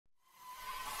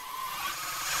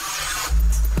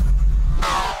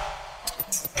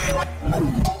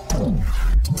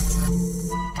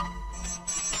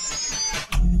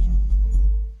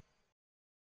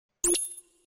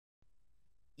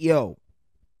Yo,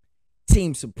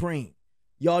 Team Supreme.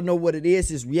 Y'all know what it is.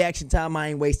 It's reaction time. I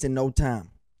ain't wasting no time.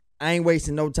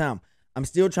 I'm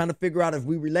still trying to figure out if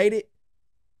we related.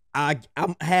 I'm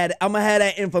gonna have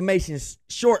that information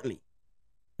shortly.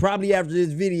 Probably after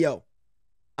this video.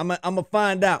 I'm gonna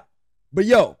find out. But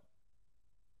yo,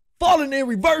 falling in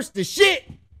reverse the shit.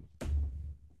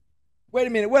 Wait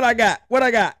a minute. What I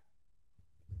got?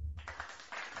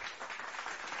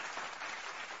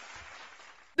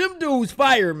 Them dudes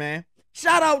fire, man.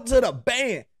 Shout out to the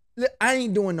band. Look, I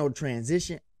ain't doing no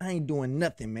transition. I ain't doing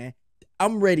nothing, man.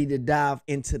 I'm ready to dive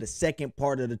into the second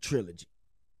part of the trilogy.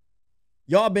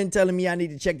 Y'all been telling me I need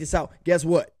to check this out. Guess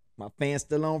what? My fan's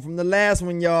still on from the last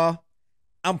one, y'all.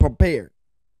 I'm prepared.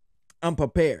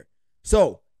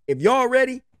 So, if y'all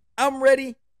ready, I'm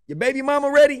ready. Your baby mama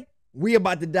ready? We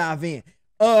about to dive in.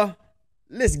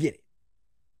 Let's get it.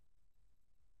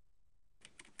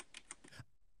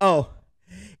 Oh,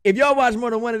 if y'all watch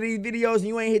more than one of these videos and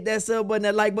you ain't hit that sub button,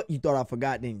 that like button, you thought I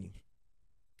forgot, didn't you?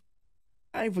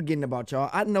 I ain't forgetting about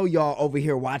y'all. I know y'all over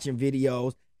here watching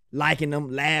videos, liking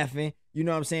them, laughing. You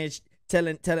know what I'm saying?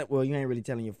 Telling, well, you ain't really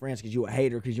telling your friends because you a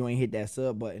hater because you ain't hit that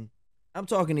sub button. I'm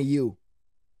talking to you.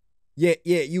 Yeah,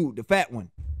 you, the fat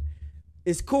one.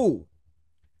 It's cool.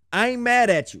 I ain't mad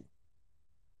at you.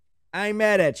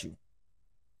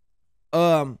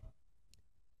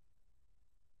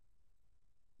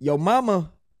 Your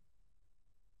mama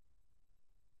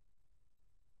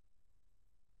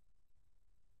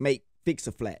make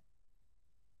Fix-A-Flat.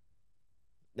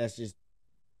 That's just,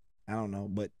 I don't know,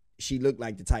 but she looked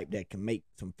like the type that can make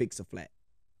some Fix-A-Flat.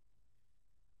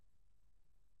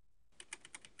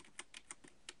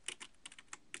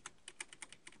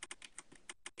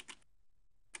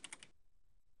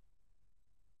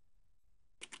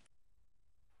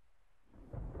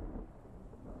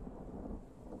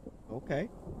 Okay.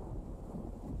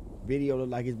 Video look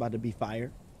like it's about to be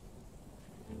fire.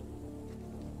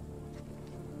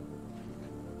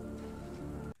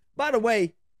 By the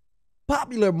way,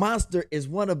 Popular Monster is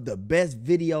one of the best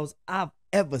videos I've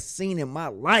ever seen in my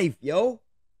life, yo.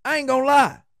 I ain't gonna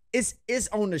lie. It's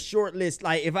on the short list.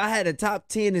 Like, if I had a top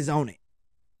 10, it's on it.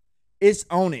 It's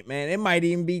on it, man. It might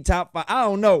even be top 5. I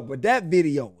don't know, but that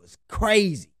video was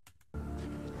crazy. Do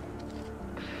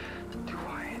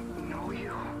I know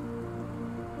you?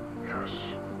 Yes,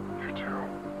 you do.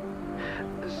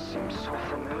 This seems so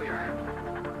familiar.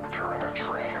 You're in a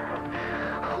dream.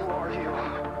 Who are you?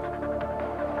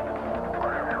 I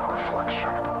am your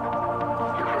reflection.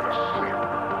 You've been asleep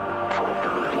for a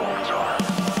very long time.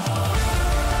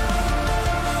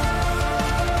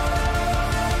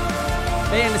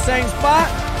 They in the same spot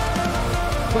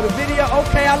for the video.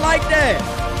 Okay, I like that.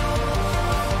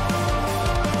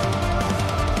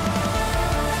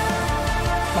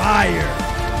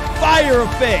 Fire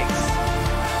effects.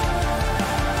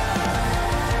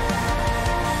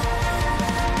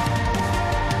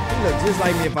 He looks just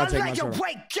like me if I take my shirt off.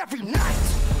 Awake every night,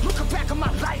 looking back on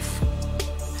my life.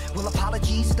 Well,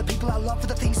 apologies to the people I love for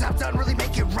the things I've done really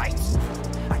make it right.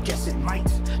 I guess it might.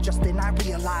 Just then I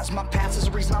realized my past is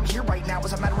the reason I'm here right now.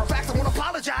 As a matter of fact, I won't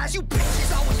apologize. You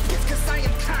bitches always pissed because I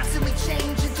am constantly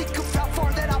changing. Think of how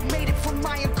far that I've made it from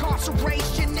my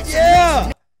incarceration. It's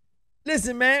Yeah.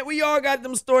 Listen, man, we all got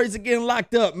them stories of getting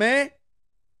locked up, man.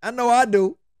 I know I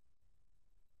do.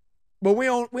 But we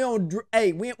don't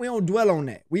dwell on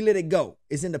that. We let it go.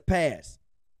 It's in the past.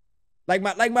 Like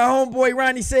my homeboy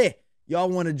Ronnie said, y'all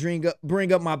want to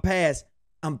bring up my past.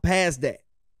 I'm past that.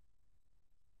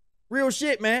 Real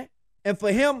shit, man. And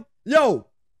for him, yo,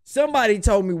 somebody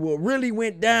told me what really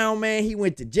went down, man. He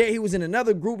went to jail. He was in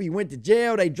another group. He went to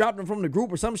jail. They dropped him from the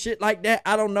group or some shit like that.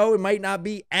 I don't know. It might not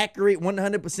be accurate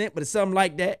 100%, but it's something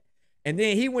like that. And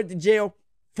then he went to jail,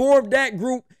 formed that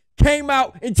group, came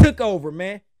out and took over,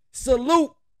 man.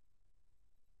 Salute.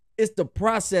 It's the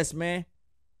process, man.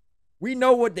 We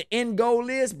know what the end goal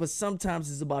is, but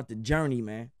sometimes it's about the journey,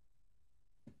 man.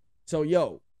 So,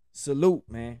 yo, salute,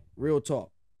 man. Real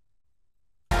talk.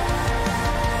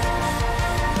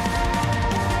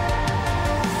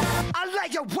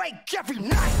 Awake every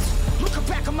night, looking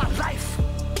back on my life.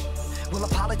 Well,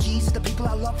 apologies to the people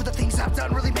I love for the things I've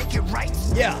done really make it right.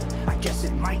 Yeah. I guess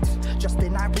it might. Just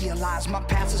then I realized my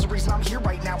past is the reason I'm here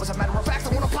right now. As a matter of fact, I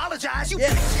won't apologize. You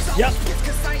bitches always pissed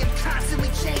because I am constantly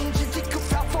changing. Think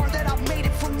of how far that I've made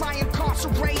it from my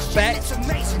incarceration. It's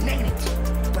amazing, ain't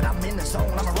it? But I'm in the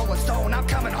zone. I'm a rolling stone. I'm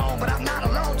coming home, but I'm not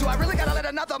alone. Do I really gotta let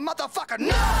another motherfucker know?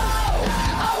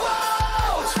 I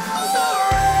won't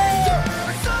surrender.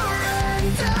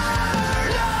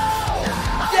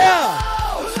 Yeah.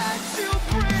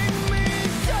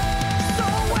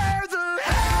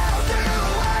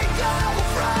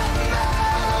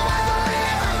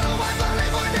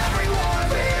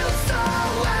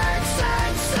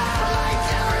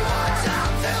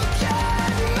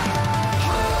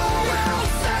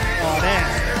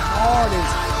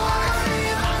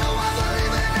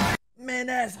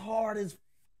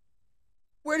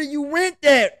 Where do you rent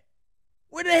that?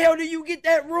 Where the hell do you get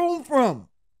that room from?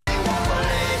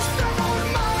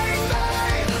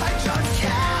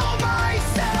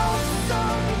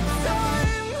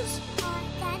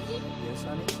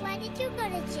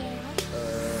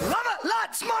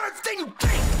 Smarter than you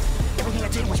think. Everything I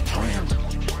did was planned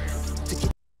to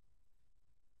get.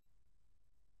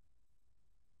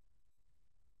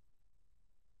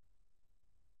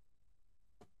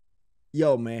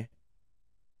 Yo, man.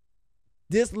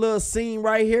 This little scene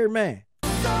right here, man.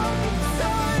 Daddy?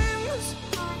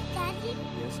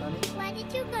 Yes, honey? Why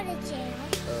did you go to jail?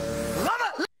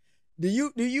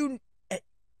 Do you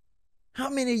how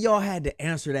many of y'all had to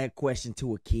answer that question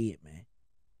to a kid, man?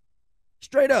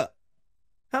 Straight up.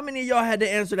 How many of y'all had to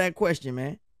answer that question,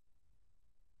 man?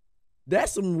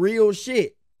 That's some real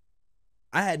shit.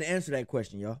 I had to answer that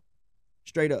question, y'all.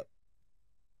 Straight up.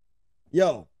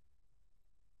 Yo,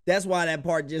 that's why that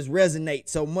part just resonates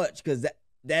so much, because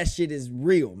that shit is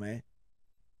real, man.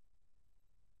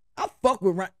 I fuck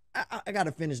with Ryan. I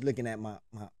gotta finish looking at my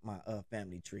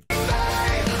family tree.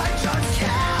 I just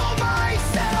count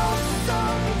myself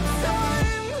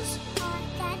sometimes.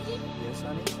 Daddy? Yes,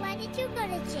 honey? Why did you go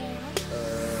to jail?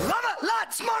 I'm a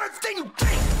lot smarter than you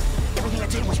think. Everything I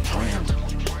did was planned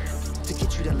to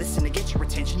get you to listen, to get your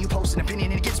attention. You post an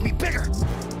opinion and it gets me bigger.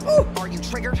 Ooh. Are you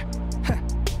triggered?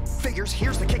 Figures,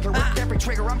 here's the kicker. With every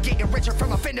trigger, I'm getting richer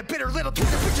from offended, bitter little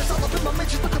Twitter pictures all up in my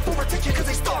mentions, looking for attention because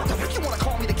they starved. If you want to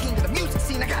call me the king of the music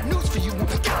scene, I got news for you.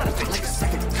 Gotta think like a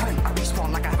second time. I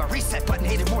respawn like I have a reset button,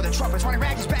 hated more than trumpets. Running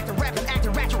rags back to rapping,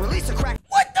 acting ratchet, release a crack.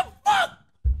 What the fuck?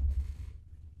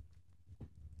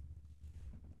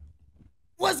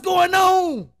 What's going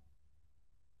on?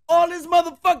 All this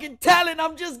motherfucking talent,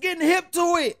 I'm just getting hip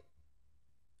to it.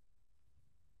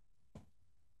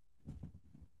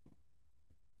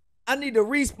 I need to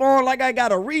respawn like I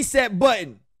got a reset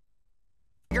button.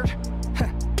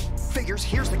 Figures,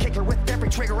 here's the kicker. With every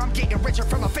trigger, I'm getting richer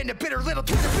from offended, bitter little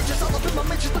Twitter pictures all up in my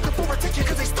mentions, looking for attention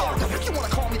because they starved. If you want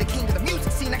to call me the king of the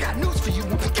music scene, I got news for you.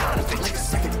 Gotta think like a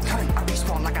second time. I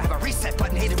respawn like I have a reset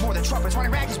button, hated more than trumpets.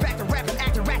 Running rags back to rapping,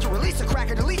 acting ratchet, release a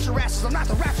cracker, delete your asses. I'm not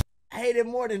the rapper. I hate it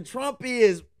more than Trump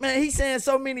is. Man, he's saying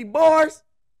so many bars.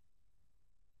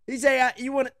 He say,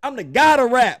 I'm the god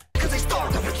of rap. Because they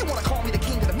starved. If you want to call me the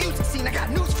king of the music scene, I got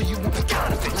news for you.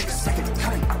 Gotta think like a second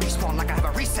time. I respawn like I have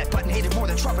a reset button, hated more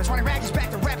than trumpets. Running rags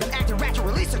back to rapping, acting ratchet,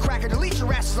 release a cracker, delete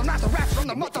your asses. I'm not the rapper, I'm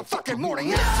the motherfucking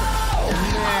morning after.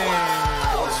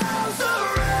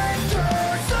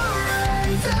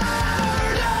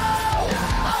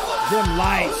 Them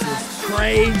lights is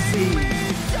crazy.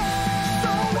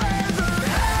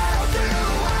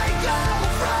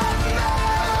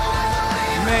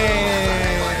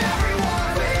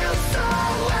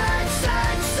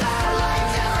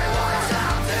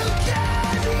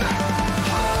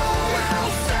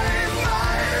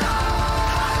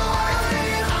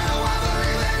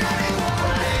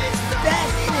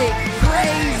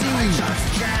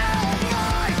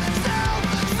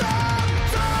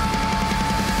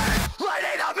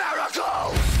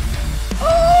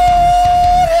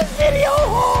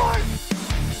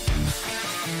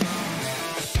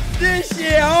 This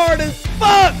shit hard as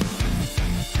fuck.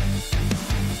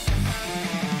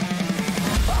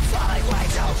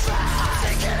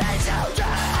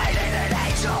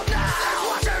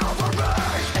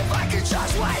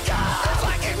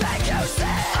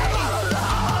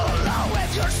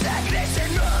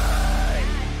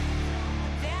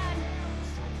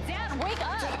 Dad, wake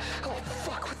up. Oh,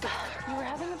 fuck, what the? You were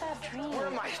having a bad dream. Where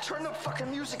am I? Turn the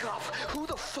fucking music off. Who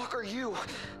the fuck are you?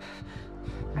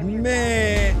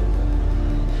 Man.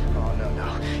 Oh,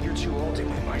 no. You're too old to be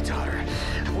my daughter.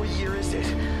 What year is it?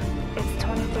 It's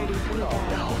 2033. Oh,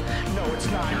 no, it's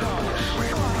not. No.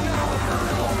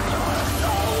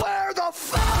 Where the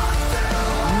fuck?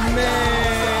 Man.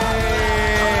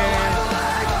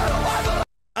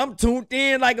 I'm tuned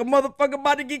in like a motherfucker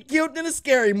about to get killed in a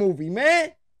scary movie,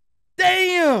 man.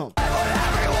 Damn.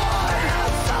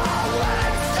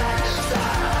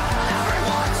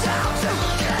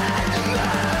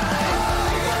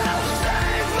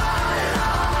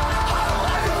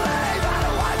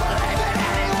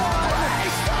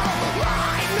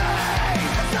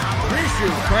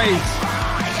 Crazy.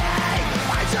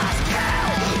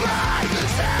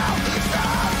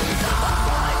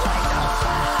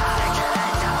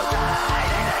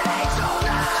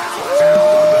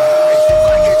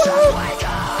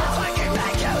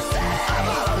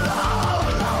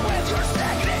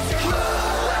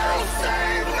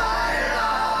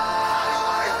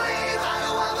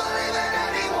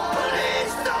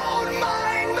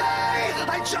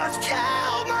 Just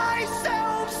kill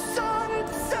myself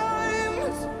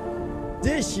sometimes.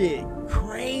 This shit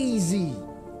crazy.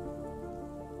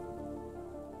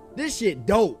 This shit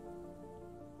dope.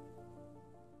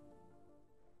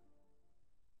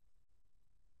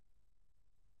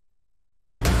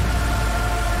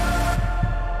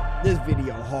 This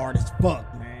video hard as fuck,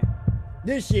 man.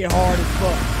 This shit hard as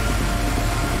fuck.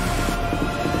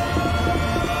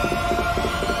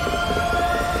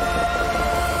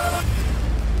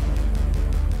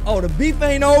 Oh, the beef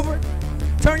ain't over?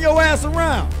 Turn your ass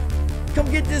around. Come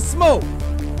get this smoke.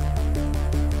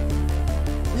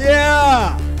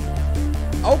 Yeah.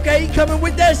 Okay, he coming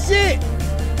with that shit.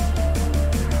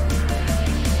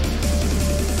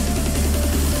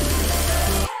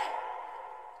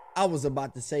 I was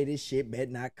about to say this shit bet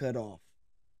not cut off.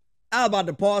 I was about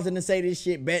to pause and say this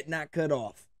shit bet not cut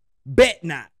off. Bet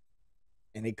not.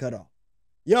 And it cut off.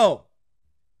 Yo.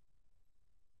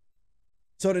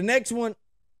 So the next one,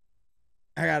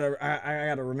 I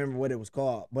gotta remember what it was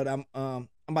called, but I'm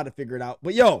about to figure it out.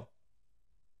 But yo,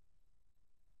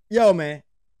 man,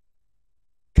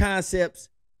 concepts,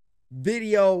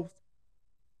 videos,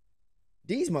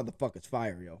 these motherfuckers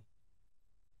fire, yo.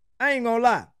 I ain't gonna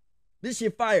lie, this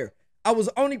shit fire. I was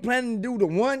only planning to do the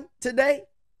one today,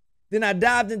 then I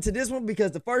dived into this one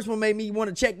because the first one made me want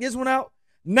to check this one out.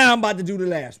 Now I'm about to do the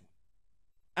last one.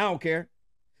 I don't care.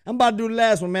 I'm about to do the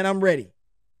last one, man. I'm ready.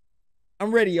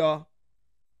 I'm ready, y'all.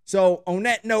 So on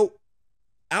that note,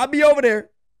 I'll be over there.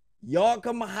 Y'all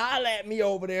come holler at me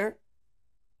over there.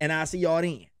 And I'll see y'all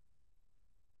then.